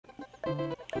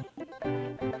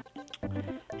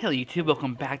Hello YouTube,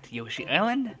 welcome back to Yoshi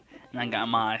Island. And I got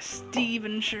my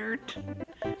Steven shirt.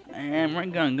 And we're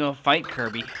gonna go fight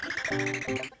Kirby.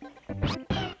 And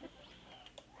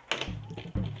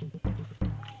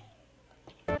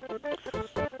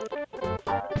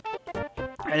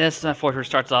this fortress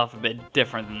starts off a bit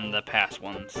different than the past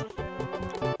ones.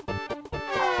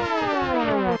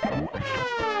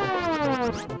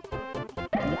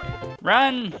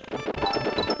 Run!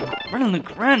 Run,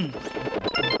 Luke, run!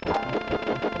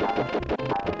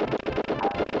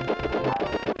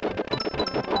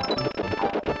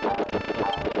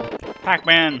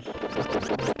 Pac-Man!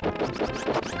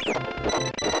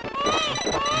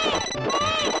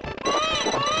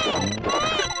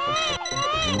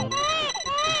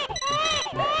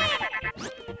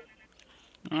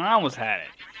 I almost had it.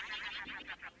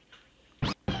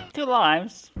 2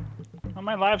 lives. Well,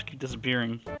 my lives keep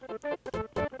disappearing.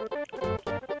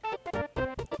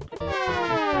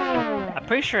 I'm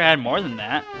pretty sure I had more than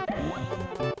that.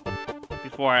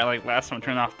 Before I, last time I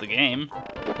turned off the game.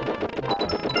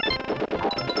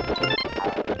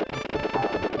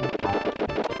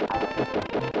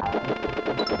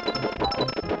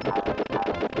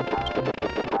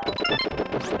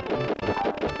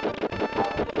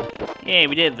 Yay,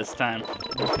 we did it this time.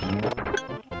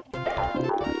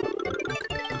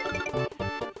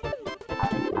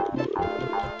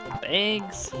 The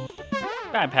eggs.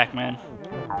 Bye, Pac-Man.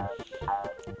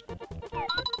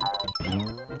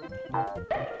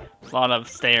 A lot of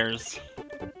stairs.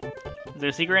 Is there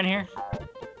a secret in here?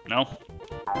 No.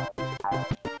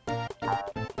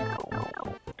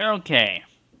 Okay.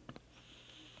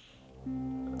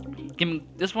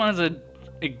 This one is a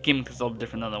gimmick that's a little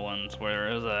different than the other ones,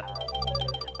 where there's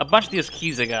a bunch of these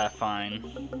keys I gotta find.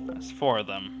 There's 4 of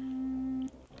them.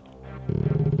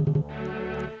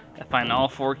 Gotta find all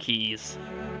 4 keys.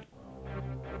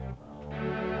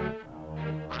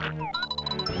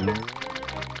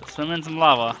 Swim in some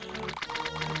lava.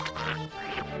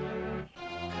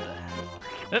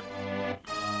 Oop.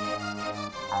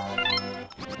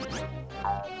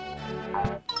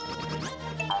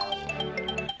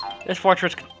 This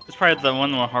fortress is probably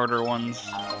one of the harder ones.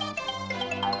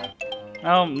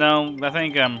 Oh no, I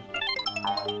think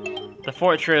the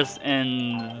fortress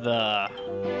in the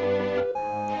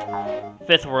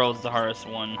 5th world is the hardest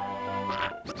one.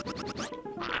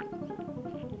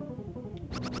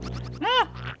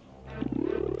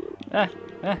 Ah!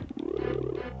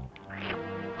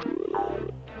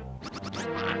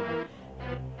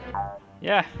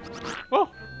 Yeah. Whoa!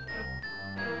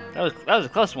 That was a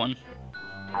close one.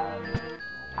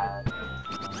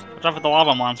 Watch out for the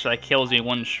lava monster that kills you in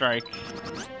 1 strike.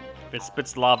 If it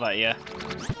spits lava at you.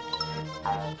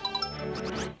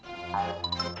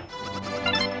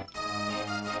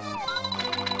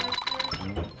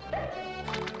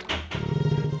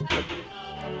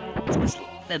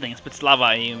 That thing spits lava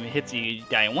at you and it hits you, you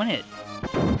die in 1 hit.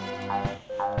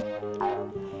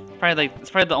 It's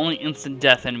probably the only instant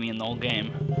death enemy in the whole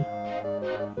game.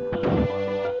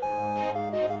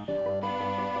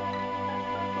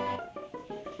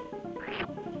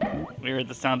 Weird,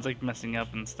 this sounds like messing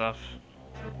up and stuff.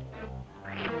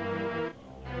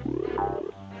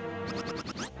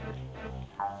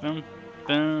 Bum,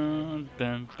 bum,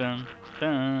 bum, bum,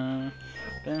 bum,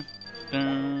 bum,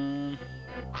 bum.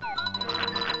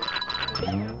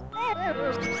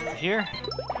 Here?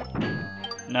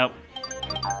 Nope.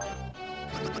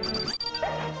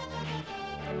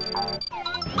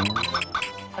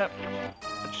 Up.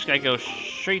 I just gotta go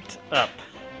straight up.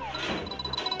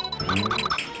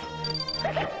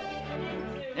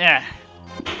 Yeah.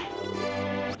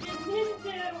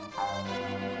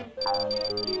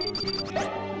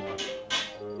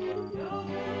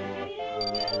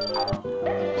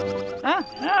 Ah,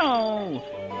 no!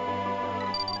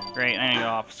 Great, I'm gonna go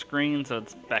off screen so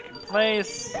it's back in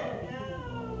place.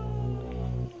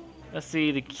 Let's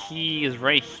see, the key is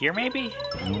right here, maybe?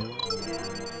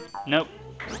 Nope.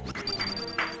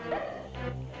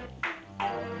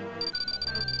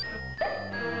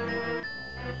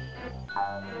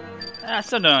 I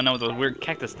still don't know what those weird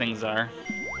cactus things are.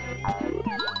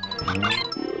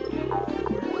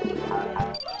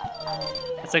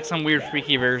 It's like some weird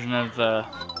freaky version of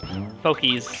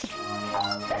Pokies.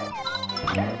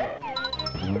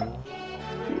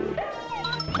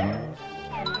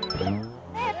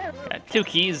 Got 2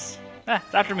 keys. Ah,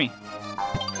 it's after me.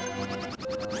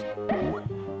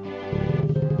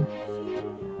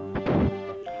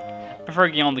 I prefer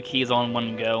getting all the keys all in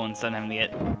 1 go instead of having to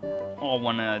get all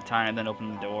 1 at a time and then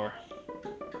open the door.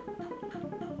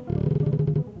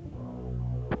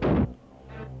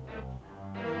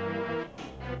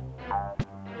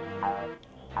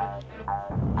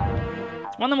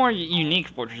 one of the more unique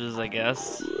fortresses, I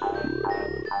guess.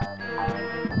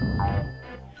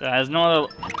 There's no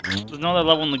other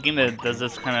level in the game that does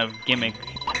this kind of gimmick.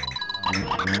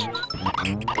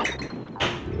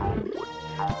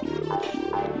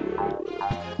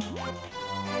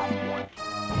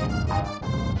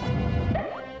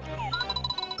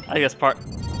 I guess Pong.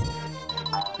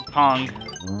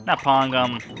 Not Pong,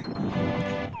 I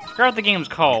forgot what the game's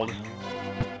called.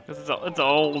 It's an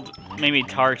old, maybe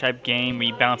Atari type game where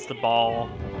you bounce the ball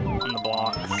on the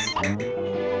blocks.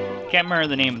 Can't remember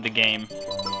the name of the game.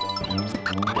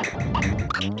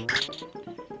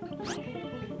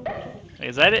 Wait,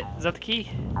 is that it? Is that the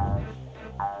key?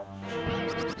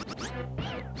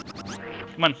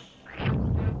 Come on.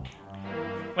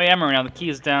 Wait, I remember now. The key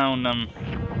is down.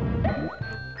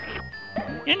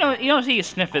 You don't see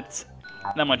snippets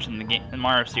that much in the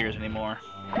Mario series anymore.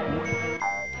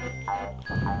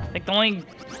 Like the only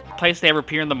place they ever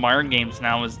appear in the Mario games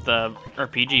now is the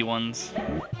RPG ones.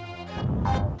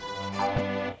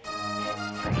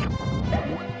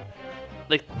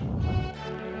 Like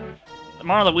the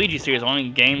Mario Luigi series, the only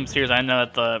game series I know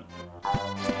that the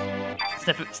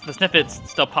snippets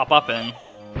still pop up in.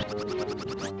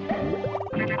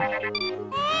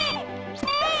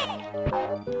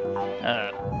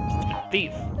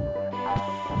 Thief.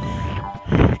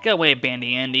 Go away,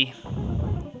 Bandy Andy.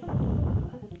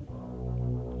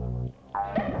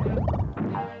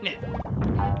 Yeah.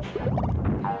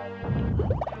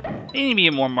 They need to be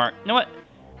more mark. You know what?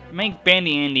 Make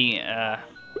Bandy Andy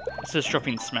assist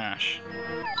trophy in Smash.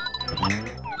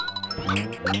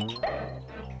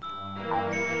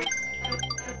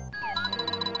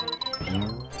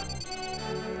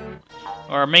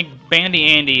 Or make Bandy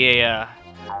Andy a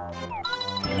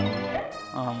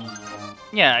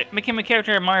yeah, make him a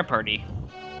character in Mario Party.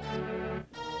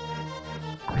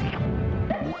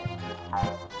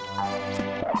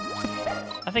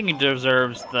 I think he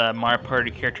deserves the Mario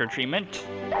Party character treatment.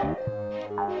 I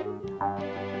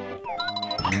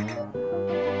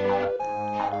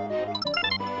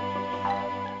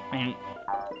mean,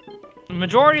 the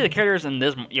majority of the characters in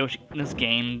this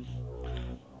game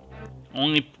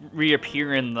only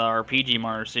reappear in the RPG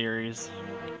Mario series.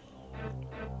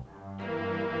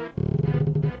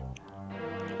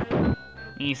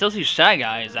 You still see Shy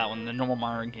Guys out in the normal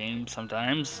Mario games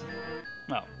sometimes.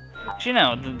 Well, actually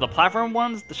no, the platform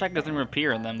ones, the Shy Guys don't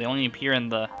appear in them. They only appear in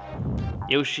the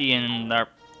Yoshi and the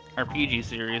RPG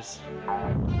series.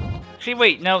 Actually,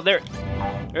 wait, no, there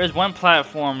is one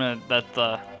platform that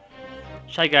the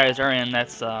Shy Guys are in.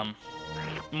 That's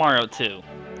Mario 2,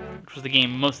 which was the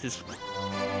game most of these.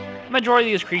 The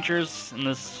majority of these creatures in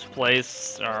this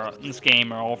place or in this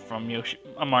game are all from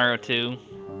Mario 2.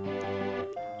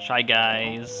 Shy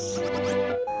Guys.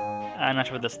 I'm not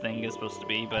sure what this thing is supposed to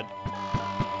be, but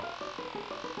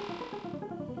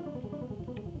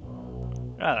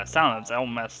that sounds all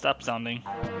messed up sounding.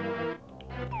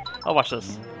 Oh, watch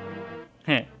this.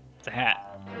 It's a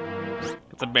hat.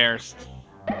 It's embarrassed.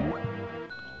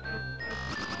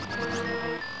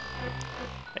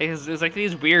 There's like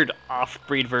these weird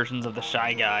off-breed versions of the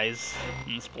Shy Guys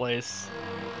in this place.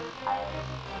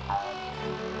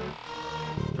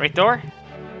 Right door?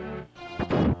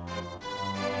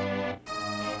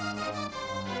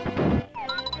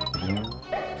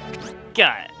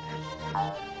 Got it.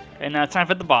 And now it's time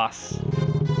for the boss.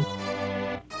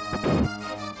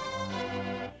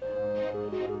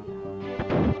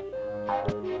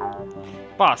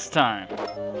 Boss time.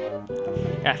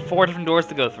 Got 4 different doors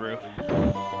to go through.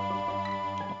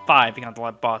 5 if you count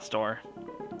the boss door.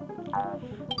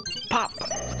 Pop!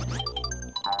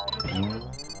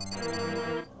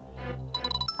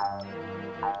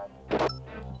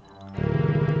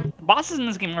 The bosses in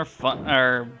this game are fun,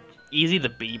 are easy to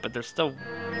beat, but they're still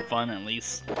fun at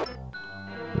least.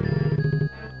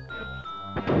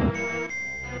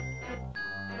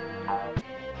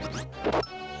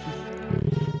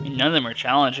 None of them are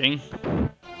challenging.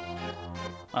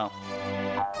 Well,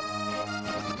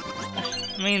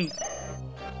 I mean,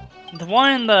 the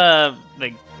one in the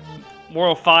like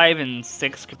World 5 and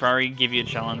 6 could probably give you a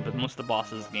challenge, but most of the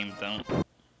bosses in the game don't.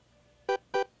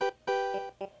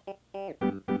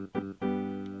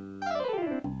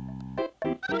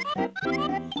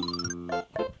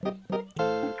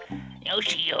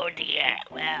 Yoshi, oh dear.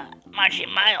 Well, Marching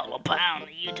Mile will pound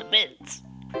you to bits.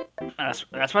 That's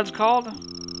what it's called?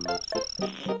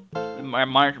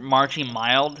 Marching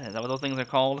Mild? Is that what those things are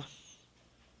called?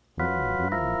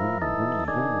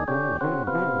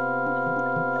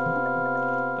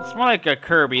 It's more like a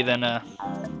Kirby than a...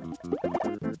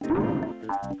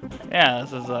 Yeah,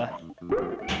 this is a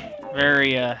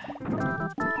very,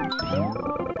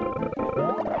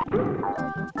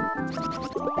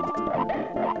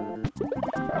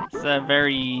 It's a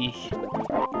very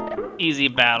easy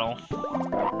battle.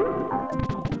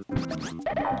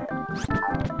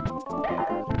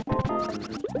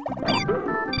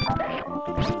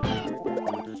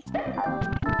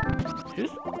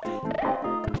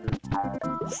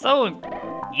 So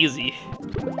easy.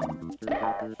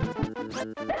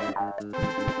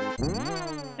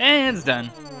 And it's done.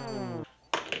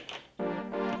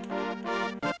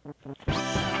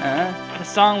 The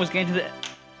song was getting to the...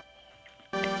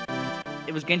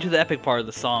 It was getting to the epic part of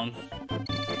the song.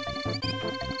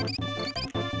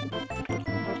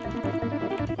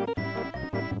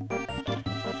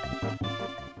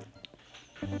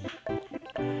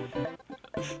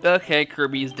 Okay,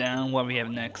 Kirby's down. What do we have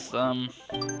next? I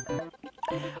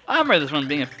remember this one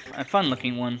being a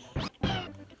fun-looking one.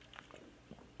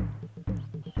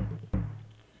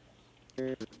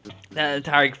 That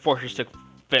entire fortress took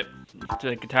fit to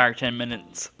like entire 10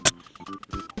 minutes.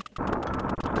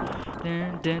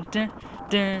 Dun, dun, dun,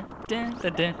 dun, dun,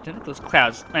 dun, dun, dun. Those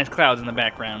clouds, nice clouds in the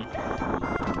background.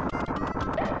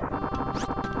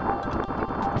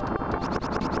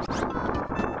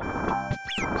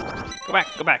 Go back,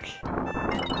 go back.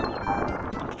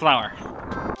 The flower.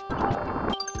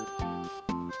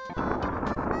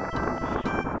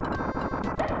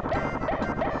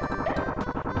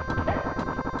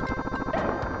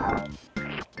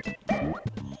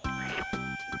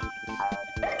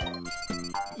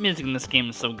 Music in this game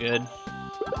is so good.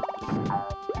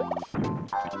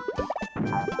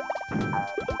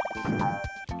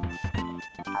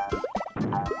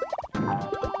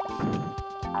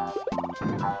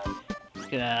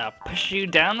 Gonna push you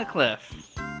down the cliff.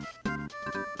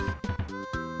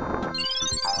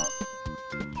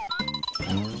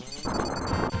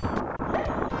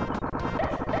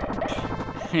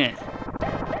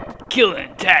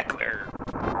 Killing tackler.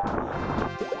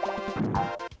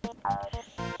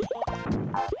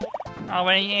 Oh,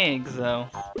 any eggs though.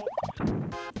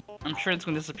 I'm sure it's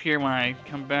gonna disappear when I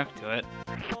come back to it.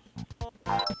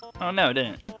 Oh no, it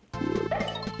didn't.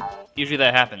 Usually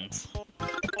that happens.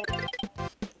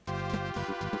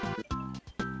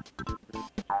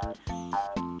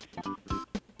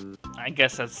 I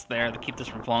guess that's there to keep this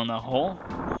from falling in the hole.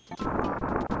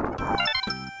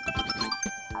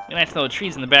 Nice little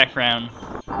trees in the background.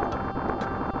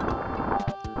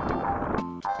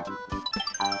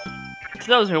 To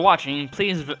those who are watching,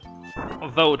 please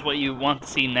vote what you want to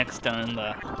see next done in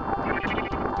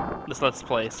this Let's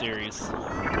Play series.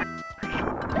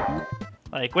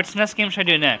 Like, which NES game should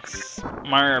I do next?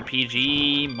 Mario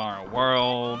RPG, Mario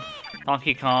World,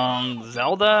 Donkey Kong,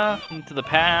 Zelda, Into the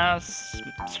Past,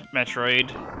 Metroid,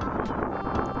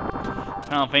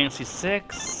 Final Fantasy VI,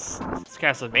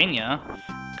 Castlevania,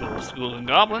 Ghouls, Ghouls and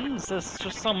Goblins. There's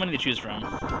just so many to choose from.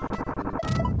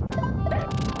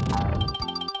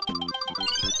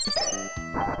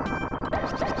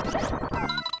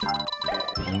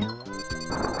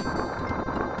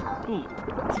 Ooh,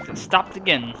 it's stopped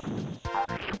again.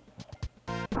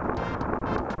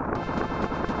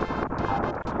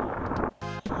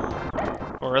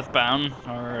 Or Earthbound,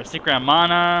 or Secret of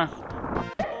Mana.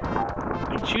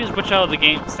 And choose which of the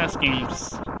SNES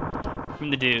games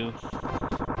I'm to do.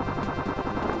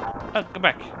 Oh, go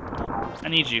back. I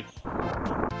need you.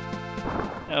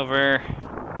 Over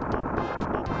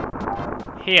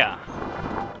here.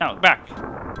 No, back.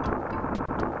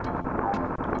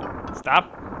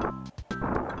 Stop.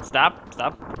 Stop.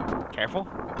 Stop. Careful.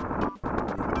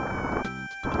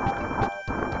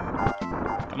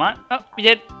 Come on. Oh, we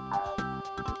did.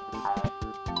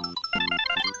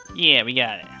 Yeah, we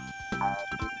got it.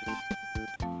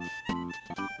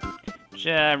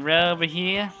 Jump over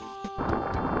here.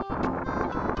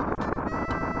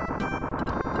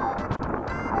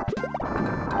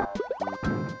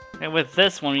 And with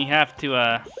this one, we have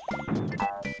to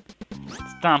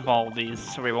stomp all of these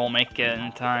so we won't make it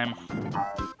in time.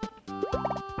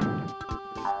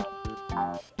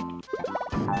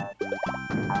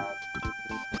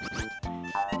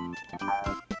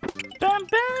 Bum,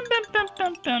 bum, bum,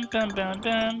 bum, bum, bum, bum,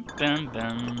 bum, bum,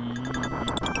 bum.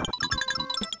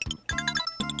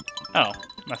 Oh,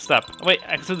 messed up. Wait,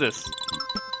 I can do this.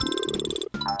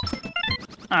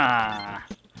 Ah,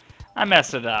 I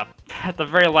messed it up. At the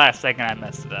very last second, I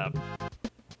messed it up.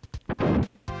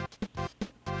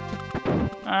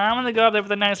 I'm gonna go up there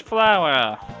with a nice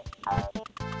flower.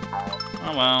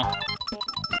 Oh well.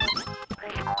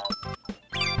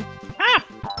 Ah!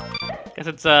 Guess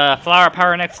it's flower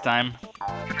power next time.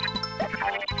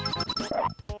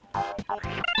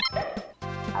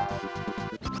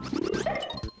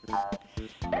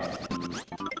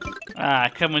 Ah, I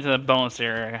come into the bonus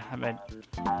area. I bet.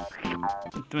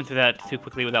 Went through that too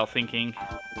quickly without thinking.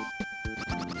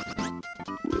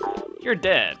 You're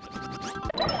dead.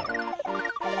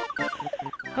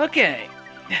 Okay.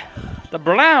 The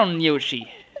brown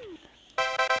Yoshi.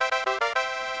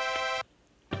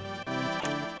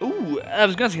 Ooh, I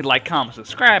was gonna say like, comment,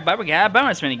 subscribe, but we got a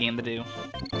bonus minigame to do.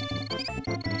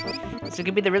 Is it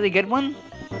gonna be the really good one?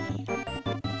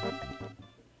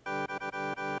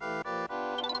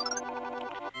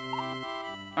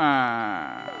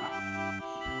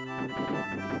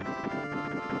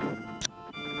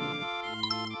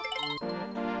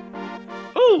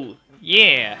 Ooh,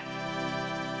 yeah.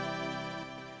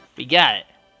 We got it.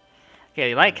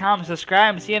 Okay, like, comment,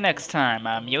 subscribe, and see you next time.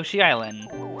 I'm Yoshi Island.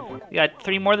 We got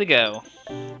 3 more to go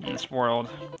in this world.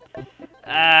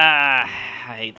 I hate